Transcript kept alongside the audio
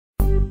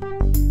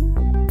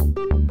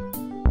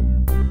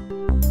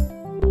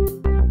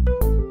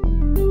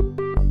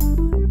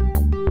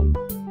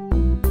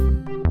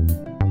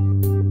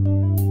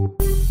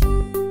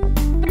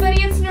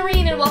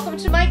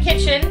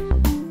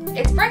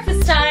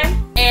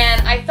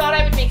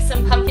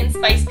some pumpkin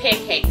spice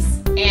pancakes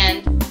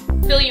and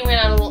fill you in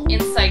on a little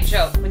inside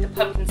joke with the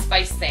pumpkin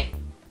spice thing.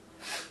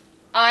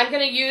 I'm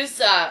going to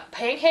use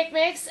pancake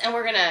mix, and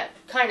we're going to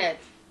kind of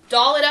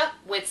doll it up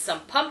with some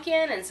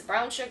pumpkin and some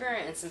brown sugar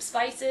and some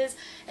spices,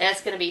 and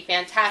it's going to be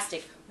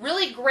fantastic.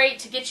 Really great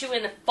to get you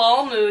in the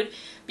fall mood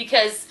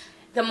because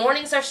the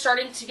mornings are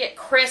starting to get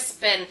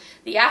crisp and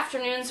the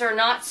afternoons are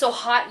not so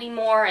hot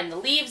anymore, and the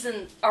leaves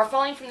are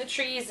falling from the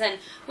trees, and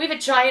we have a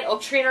giant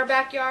oak tree in our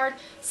backyard,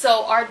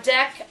 so our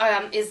deck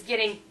is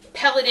getting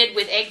pelleted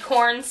with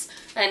acorns,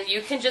 and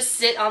you can just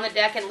sit on the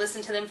deck and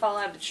listen to them fall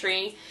out of the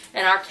tree,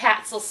 and our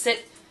cats will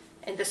sit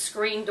at the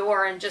screen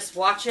door and just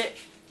watch it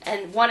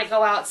and want to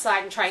go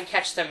outside and try and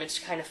catch them. It's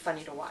kind of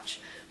funny to watch.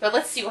 But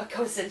let's see what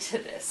goes into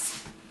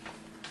this.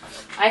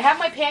 I have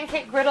my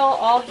pancake griddle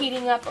all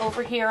heating up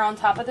over here on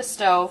top of the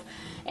stove,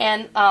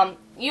 and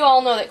you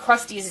all know that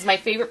Krusty's is my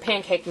favorite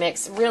pancake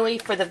mix. Really,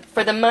 for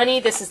the money,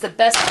 this is the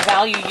best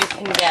value you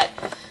can get.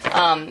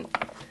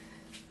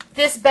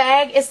 This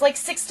bag is like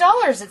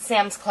 $6 at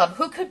Sam's Club.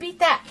 Who could beat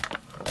that?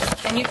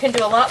 And you can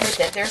do a lot with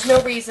it. There's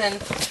no reason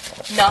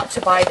not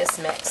to buy this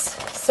mix.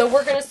 So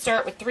we're going to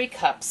start with 3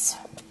 cups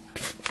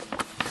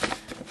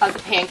of the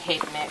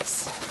pancake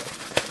mix.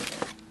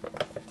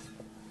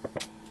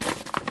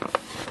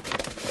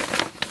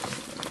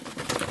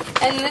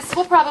 And this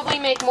will probably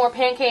make more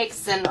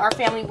pancakes than our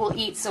family will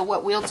eat, so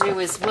what we'll do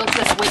is we'll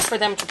just wait for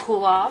them to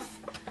cool off,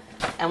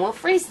 and we'll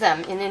freeze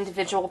them in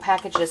individual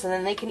packages, and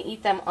then they can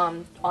eat them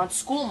on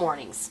school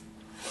mornings.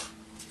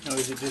 No,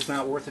 is it just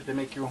not worth it to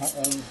make your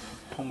own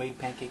homemade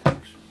pancake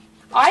mix?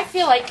 I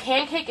feel like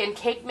pancake and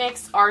cake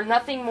mix are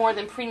nothing more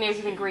than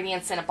pre-measured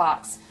ingredients in a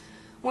box.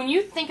 When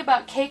you think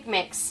about cake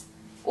mix,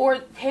 or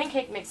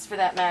pancake mix for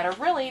that matter,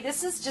 really,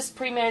 this is just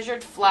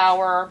pre-measured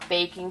flour,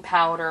 baking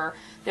powder.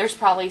 There's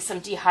probably some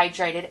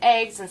dehydrated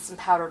eggs and some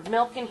powdered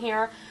milk in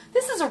here.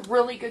 This is a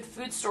really good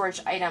food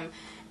storage item.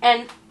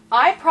 And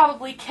I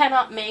probably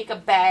cannot make a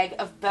bag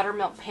of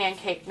buttermilk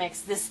pancake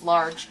mix this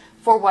large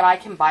for what I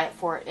can buy it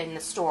for in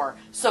the store.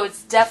 So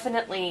it's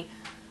definitely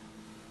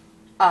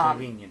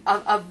convenient.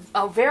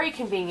 A very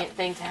convenient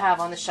thing to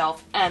have on the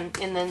shelf and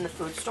then the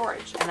food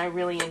storage. And I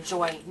really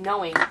enjoy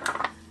knowing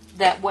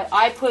that what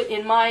I put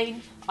in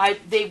mine,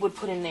 they would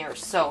put in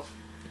theirs. So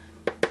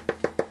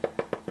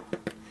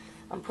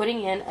I'm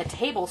putting in a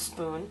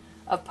tablespoon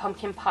of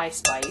pumpkin pie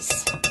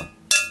spice,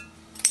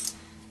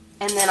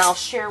 and then I'll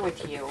share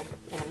with you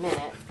in a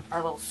minute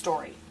our little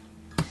story.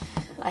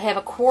 I have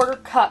a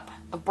 1/4 cup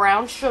of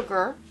brown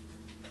sugar,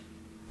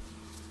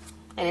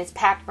 and it's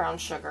packed brown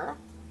sugar.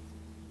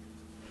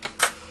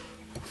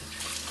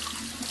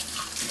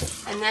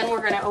 And then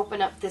we're going to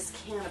open up this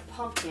can of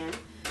pumpkin.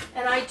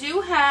 And I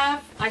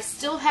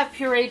still have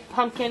pureed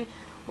pumpkin.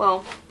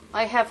 Well,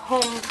 I have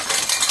home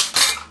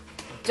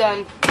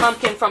done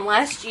pumpkin from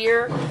last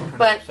year,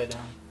 but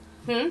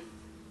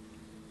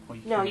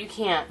no, you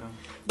can't. No.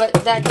 But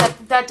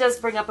that does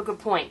bring up a good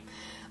point.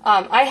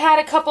 I had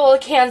a couple of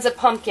cans of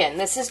pumpkin.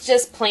 This is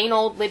just plain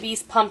old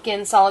Libby's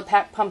pumpkin, solid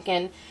pack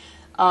pumpkin.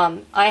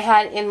 I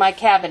had in my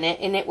cabinet,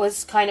 and it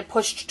was kind of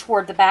pushed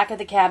toward the back of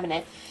the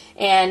cabinet.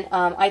 And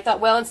I thought,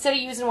 well, instead of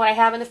using what I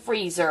have in the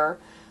freezer,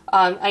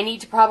 I need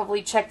to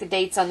probably check the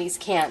dates on these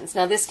cans.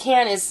 Now, this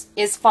can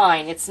is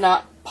fine. It's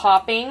not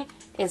popping.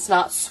 It's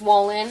not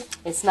swollen.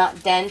 It's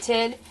not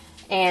dented.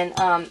 And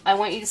I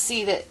want you to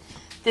see that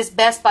this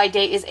Best By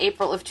date is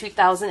April of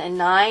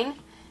 2009,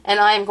 and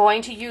I am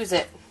going to use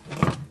it.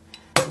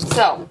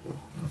 So,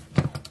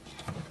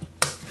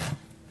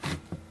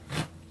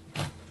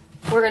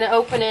 we're going to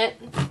open it.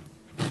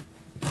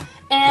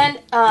 And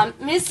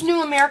Miss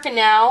New America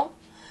Now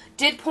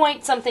did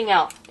point something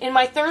out. In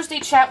my Thursday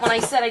chat when I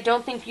said I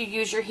don't think you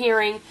use your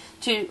hearing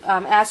to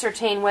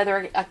ascertain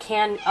whether a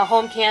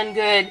home canned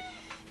good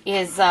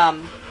is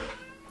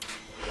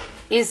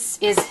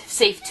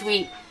safe to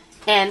eat,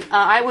 and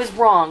I was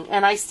wrong,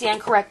 and I stand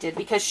corrected,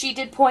 because she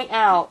did point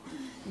out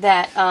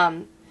that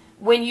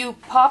when you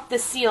pop the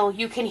seal,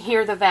 you can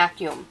hear the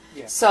vacuum.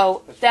 Yeah,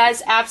 so that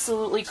is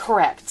absolutely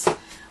correct.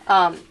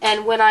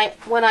 And when I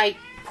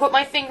put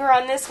my finger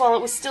on this while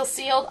it was still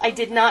sealed, I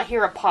did not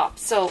hear a pop.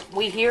 So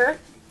we hear,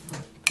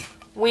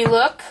 we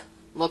look,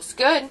 looks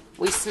good.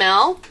 We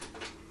smell,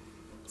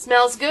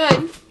 smells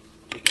good.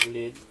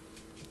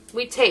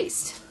 We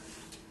taste,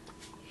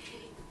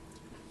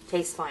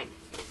 tastes fine.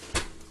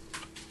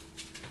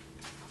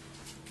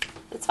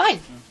 It's fine.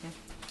 Mm-hmm.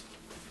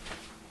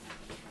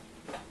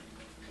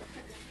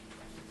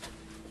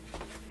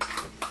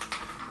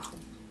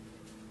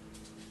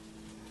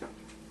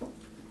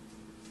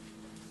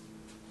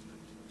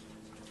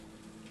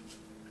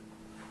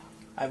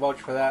 I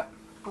vouch for that.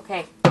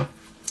 Okay.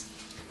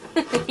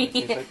 It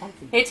tastes like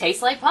pumpkin. It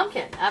tastes like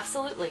pumpkin,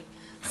 absolutely.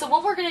 So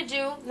what we're going to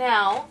do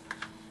now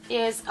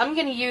is I'm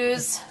going to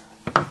use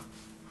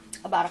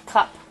about a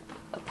cup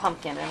of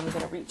pumpkin, and I'm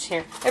going to reach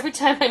here. Every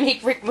time I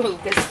make Rick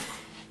move, because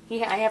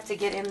I have to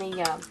get in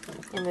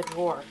the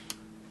drawer.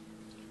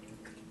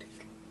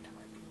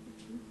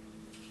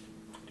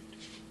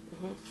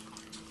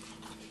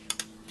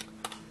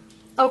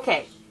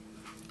 Okay.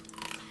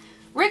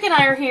 Rick and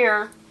I are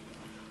here.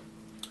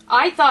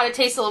 I thought it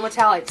tasted a little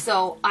metallic,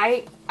 so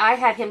I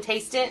had him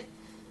taste it.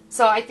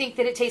 So I think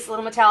that it tastes a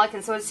little metallic,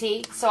 and so does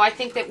he. So I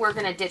think that we're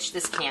going to ditch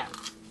this can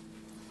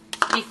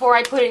before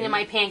I put it in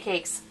my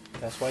pancakes.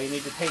 That's why you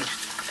need to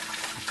taste.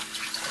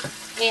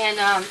 And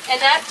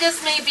that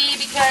just may be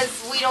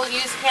because we don't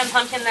use canned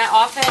pumpkin that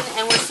often,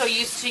 and we're so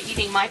used to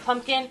eating my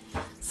pumpkin.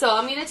 So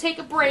I'm going to take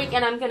a break,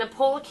 and I'm going to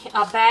pull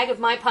a bag of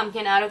my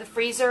pumpkin out of the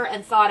freezer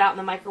and thaw it out in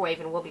the microwave,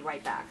 and we'll be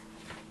right back.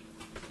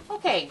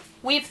 Okay,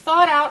 we've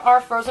thawed out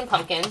our frozen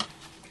pumpkin,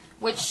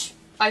 which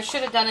I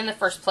should have done in the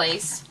first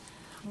place.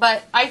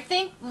 But I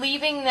think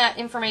leaving that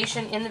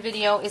information in the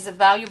video is a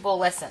valuable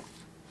lesson.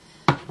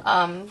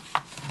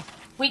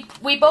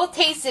 We both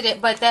tasted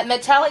it, but that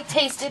metallic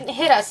taste didn't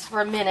hit us for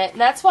a minute.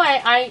 And that's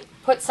why I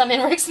put some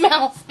in Rick's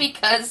mouth,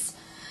 because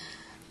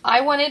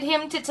I wanted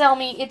him to tell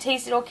me it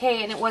tasted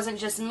okay and it wasn't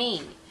just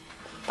me.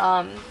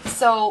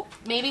 So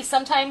maybe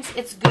sometimes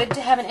it's good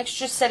to have an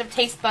extra set of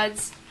taste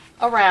buds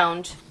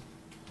around,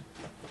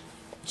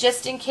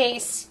 just in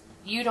case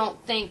you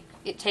don't think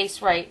it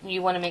tastes right.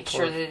 You want to make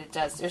sure that it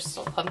does. There's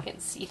still pumpkin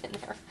seed in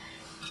there.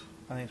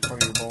 I think it's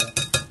part of your bowl.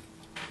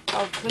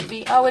 Oh, could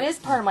be. Oh, it is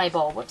part of my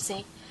bowl.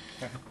 Whoopsie.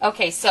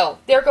 Okay, so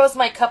there goes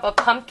my cup of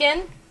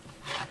pumpkin.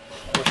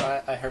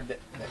 I heard that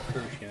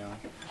curse, you know.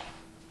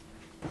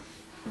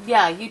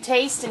 Yeah, you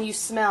taste and you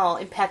smell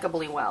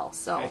impeccably well.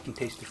 So I can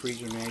taste the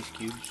freezer in the ice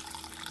cubes.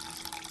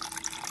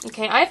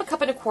 Okay, I have a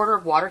cup and a quarter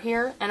of water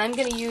here, and I'm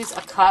going to use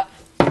a cup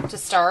to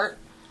start,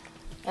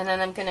 and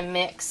then I'm going to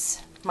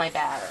mix my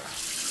batter.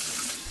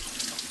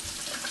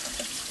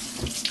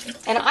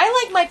 And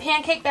I like my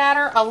pancake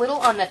batter a little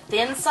on the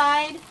thin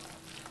side,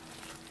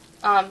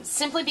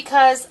 simply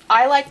because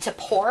I like to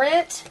pour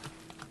it,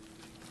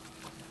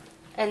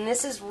 and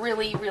this is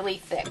really, really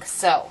thick.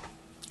 So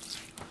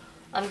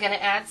I'm going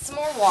to add some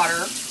more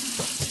water.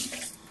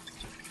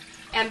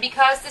 And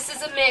because this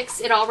is a mix,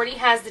 it already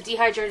has the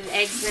dehydrated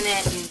eggs in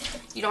it, and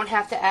you don't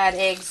have to add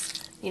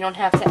eggs, you don't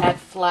have to add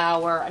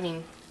flour. I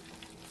mean,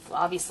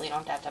 obviously you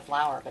don't have to add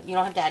flour, but you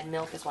don't have to add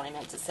milk is what I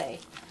meant to say.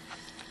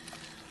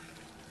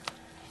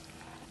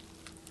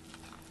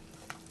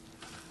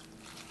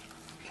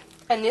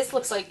 And this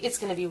looks like it's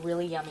going to be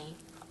really yummy.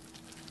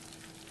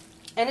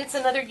 And it's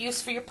another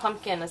use for your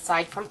pumpkin,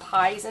 aside from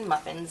pies and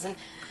muffins and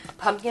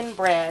pumpkin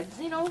bread.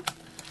 You know,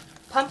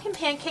 pumpkin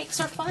pancakes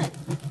are fun.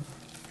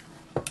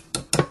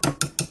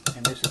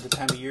 And this is the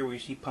time of year where you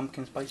see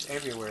pumpkin spice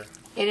everywhere.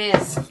 It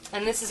is.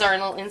 And this is our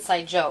little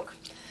inside joke.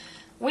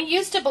 We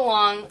used to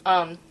belong,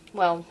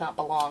 well, not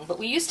belong, but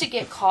we used to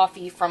get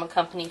coffee from a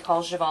company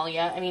called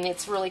Gevalia. I mean,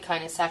 it's really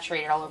kind of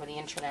saturated all over the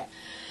internet.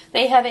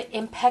 They have an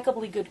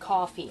impeccably good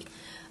coffee.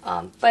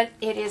 But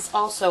it is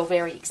also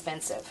very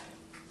expensive.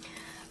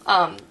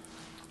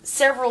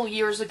 Several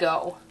years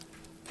ago,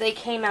 they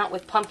came out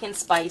with pumpkin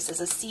spice as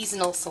a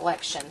seasonal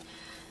selection.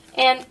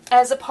 And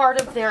as a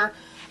part of their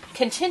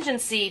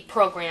contingency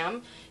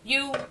program,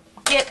 you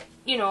get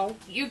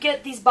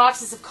these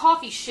boxes of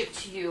coffee shipped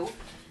to you.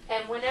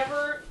 And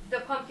whenever the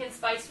pumpkin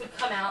spice would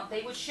come out,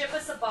 they would ship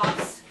us a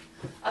box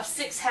of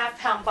 6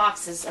 half-pound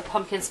boxes of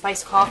pumpkin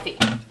spice coffee.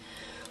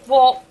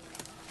 Well,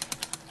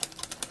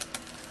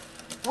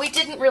 we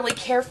didn't really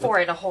care for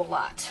it a whole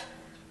lot.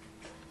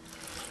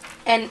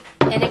 And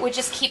it would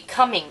just keep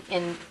coming.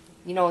 And,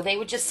 you know, they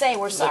would just say,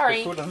 we're sorry.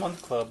 Like the Food of the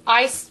Month Club.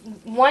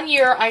 One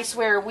year, I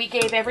swear, we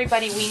gave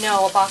everybody we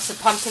know a box of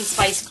pumpkin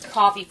spice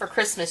coffee for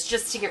Christmas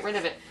just to get rid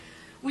of it.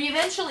 We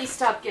eventually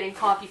stopped getting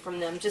coffee from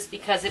them just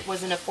because it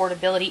was an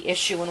affordability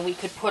issue and we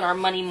could put our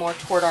money more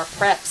toward our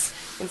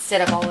preps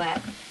instead of all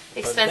that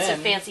expensive,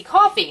 fancy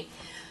coffee.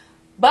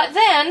 But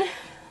then...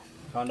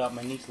 Found out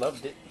my niece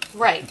loved it.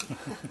 Right.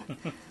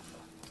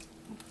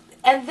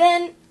 And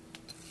then,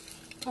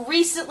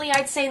 recently,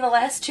 I'd say in the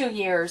last 2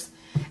 years,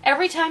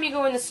 every time you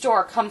go in the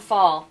store, come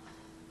fall,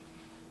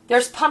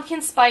 there's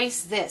pumpkin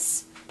spice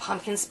this,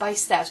 pumpkin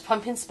spice that,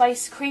 pumpkin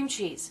spice cream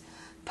cheese,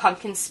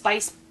 pumpkin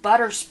spice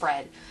butter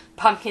spread,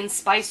 pumpkin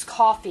spice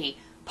coffee,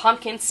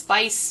 pumpkin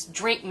spice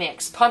drink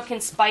mix, pumpkin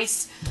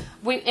spice...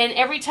 And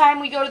every time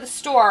we go to the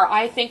store,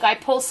 I think I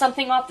pull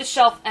something off the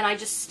shelf and I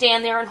just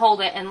stand there and hold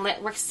it and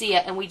let Rick see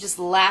it, and we just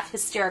laugh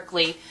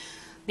hysterically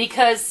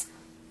because...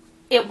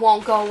 it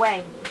won't go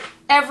away.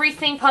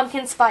 Everything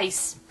pumpkin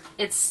spice.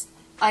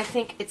 I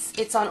think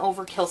it's on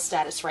overkill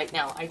status right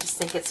now. I just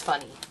think it's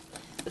funny.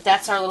 But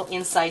that's our little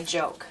inside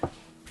joke.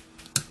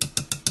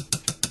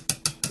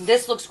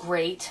 This looks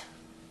great.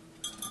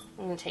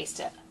 I'm going to taste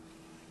it.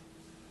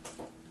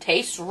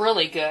 Tastes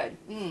really good.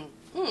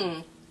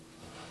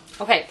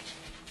 Okay.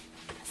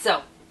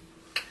 So,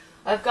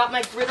 I've got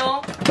my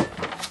griddle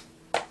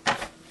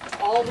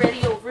all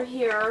ready over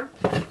here.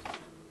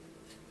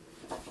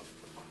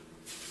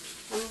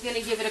 I'm going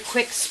to give it a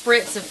quick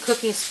spritz of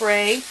cooking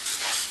spray.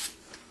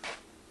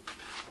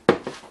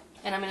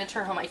 And I'm going to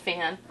turn on my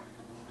fan.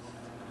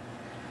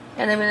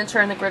 And I'm going to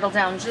turn the griddle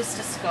down just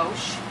a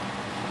skosh.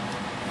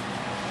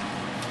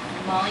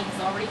 Molly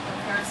has already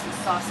prepared some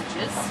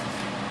sausages.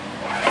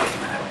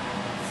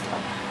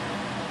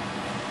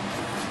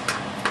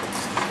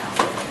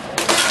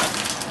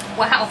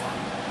 Wow.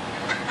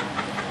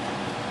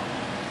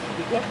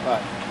 Pretty good,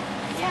 but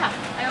Yeah,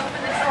 I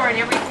opened the drawer and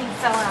everything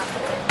fell out.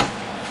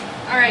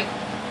 Alright,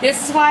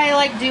 this is why I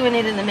like doing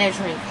it in the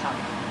measuring cup.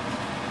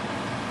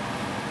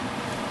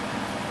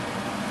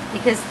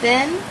 Because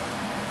then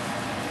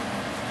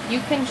you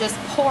can just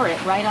pour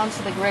it right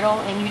onto the griddle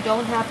and you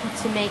don't have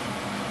to make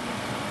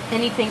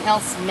anything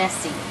else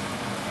messy.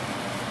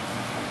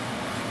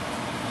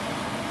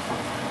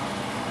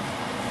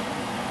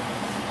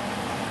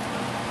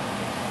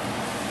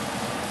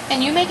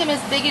 And you make them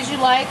as big as you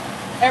like.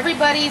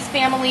 Everybody's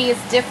family is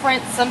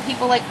different. Some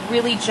people like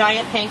really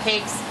giant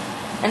pancakes,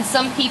 and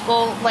some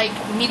people like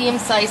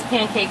medium-sized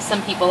pancakes.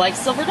 Some people like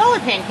silver dollar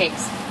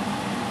pancakes.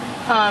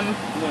 I'm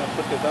gonna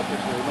put this up because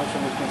I know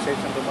someone's gonna say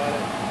something about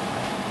it.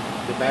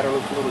 The batter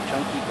looks a little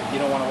chunky, but you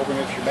don't want to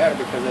overmix your batter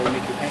because it'll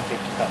make your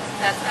pancakes tough.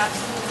 That's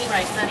absolutely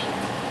right, Sonny.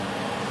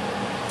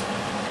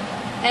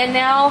 And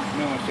now,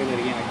 You don't want to say that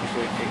again like you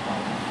said it take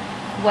loud.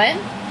 when?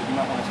 You do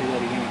not want to say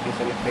that again like you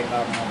said it take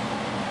loud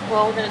enough.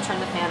 Well, we're going to turn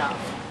the pan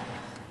off.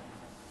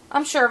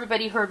 I'm sure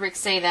everybody heard Rick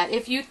say that.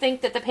 If you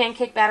think that the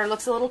pancake batter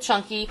looks a little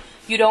chunky,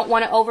 you don't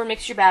want to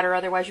overmix your batter,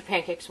 otherwise your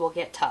pancakes will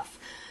get tough.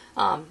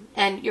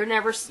 And you're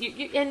never,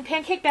 and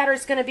pancake batter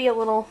is going to be a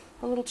little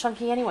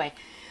chunky anyway.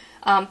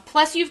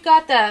 Plus, you've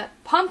got the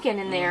pumpkin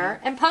in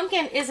there, and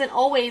pumpkin isn't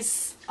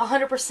always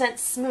 100%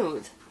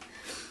 smooth.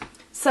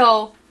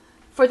 So,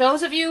 for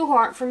those of you who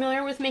aren't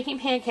familiar with making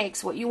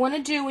pancakes, what you want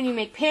to do when you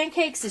make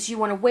pancakes is you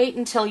want to wait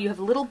until you have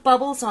little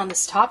bubbles on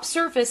this top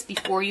surface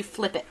before you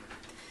flip it.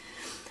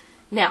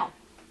 Now,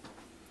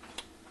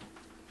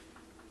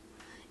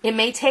 it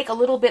may take a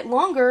little bit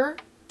longer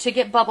to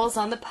get bubbles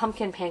on the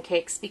pumpkin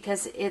pancakes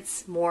because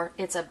it's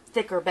a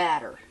thicker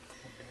batter.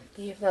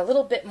 You have a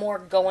little bit more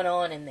going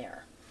on in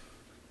there.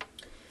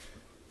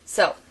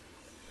 So,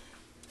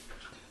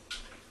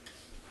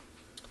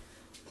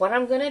 what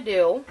I'm going to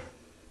do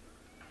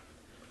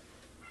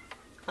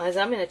is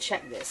I'm going to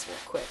check this real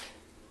quick.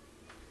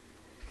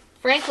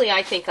 Frankly,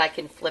 I think I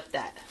can flip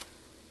that.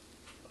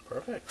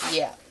 Perfect.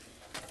 Yeah.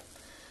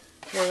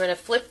 We're going to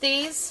flip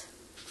these.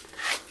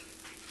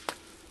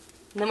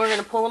 And then we're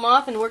going to pull them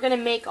off and we're going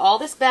to make all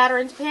this batter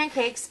into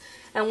pancakes.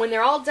 And when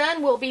they're all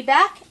done, we'll be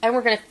back and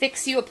we're going to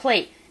fix you a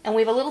plate. And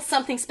we have a little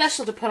something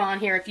special to put on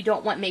here if you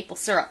don't want maple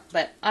syrup.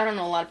 But I don't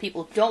know a lot of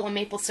people who don't want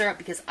maple syrup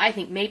because I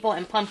think maple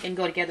and pumpkin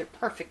go together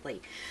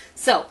perfectly.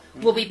 So,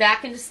 we'll be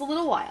back in just a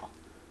little while.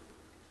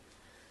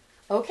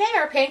 Okay,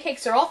 our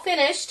pancakes are all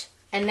finished.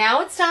 And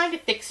now it's time to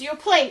fix you a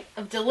plate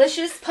of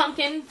delicious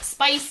pumpkin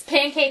spice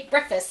pancake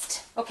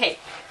breakfast. Okay,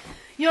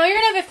 you know, you're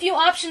going to have a few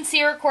options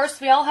here. Of course,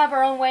 we all have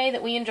our own way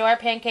that we enjoy our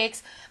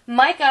pancakes.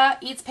 Micah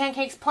eats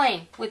pancakes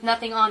plain with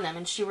nothing on them,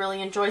 and she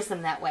really enjoys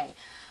them that way.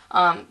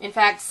 In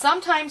fact,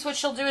 sometimes what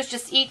she'll do is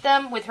just eat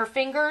them with her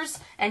fingers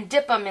and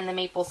dip them in the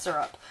maple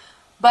syrup.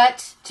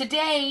 But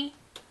today,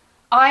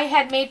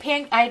 I made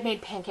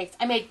pancakes.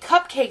 I made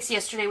cupcakes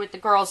yesterday with the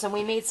girls, and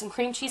we made some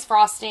cream cheese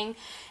frosting,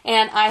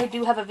 and I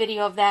do have a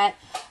video of that.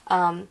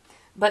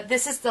 But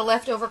this is the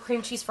leftover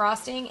cream cheese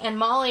frosting, and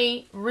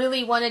Molly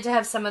really wanted to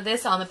have some of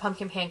this on the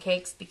pumpkin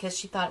pancakes because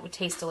she thought it would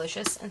taste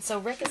delicious, and so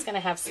Rick is going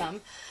to have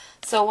some.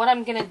 So what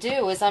I'm going to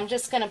do is I'm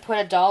just going to put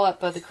a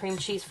dollop of the cream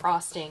cheese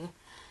frosting,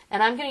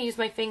 and I'm going to use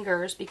my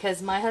fingers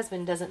because my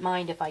husband doesn't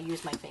mind if I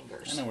use my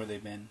fingers. I know where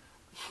they've been.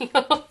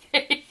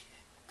 Okay.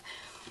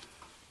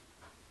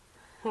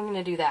 I'm going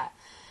to do that.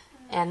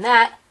 And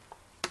that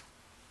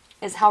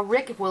is how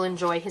Rick will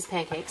enjoy his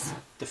pancakes.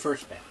 The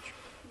first batch.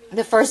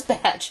 The first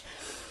batch.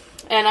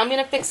 And I'm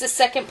going to fix the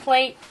second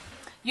plate.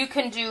 You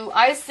can do,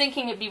 I was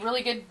thinking it'd be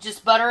really good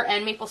just butter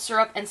and maple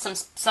syrup and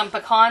some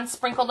pecans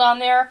sprinkled on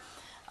there.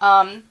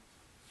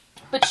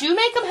 But you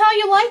make them how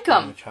you like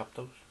them. Can we chop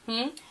those?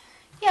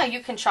 Yeah,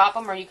 you can chop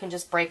them or you can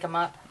just break them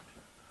up.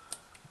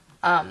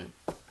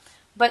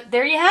 But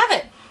there you have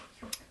it.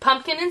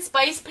 Pumpkin and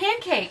spice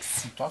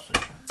pancakes. And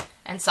sausage.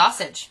 And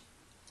sausage.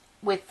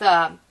 With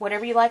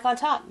whatever you like on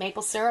top.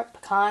 Maple syrup,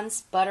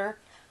 pecans, butter,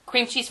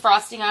 cream cheese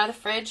frosting out of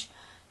the fridge.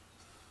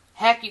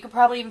 Heck, you could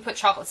probably even put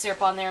chocolate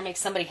syrup on there and make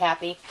somebody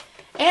happy.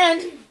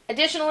 And,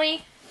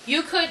 additionally,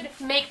 you could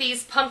make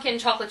these pumpkin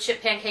chocolate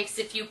chip pancakes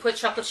if you put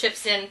chocolate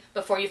chips in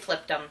before you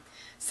flipped them.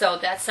 So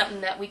that's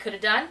something that we could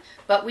have done,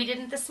 but we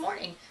didn't this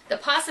morning. The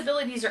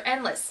possibilities are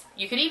endless.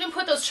 You could even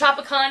put those chopped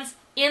pecans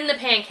in the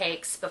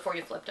pancakes before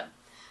you flipped them.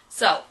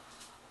 So,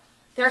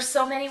 there are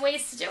so many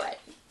ways to do it.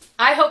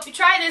 I hope you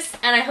try this,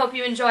 and I hope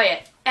you enjoy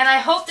it. And I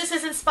hope this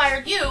has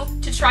inspired you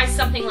to try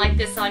something like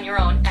this on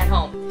your own at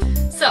home.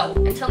 So,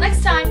 until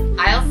next time,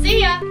 I'll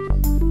see ya!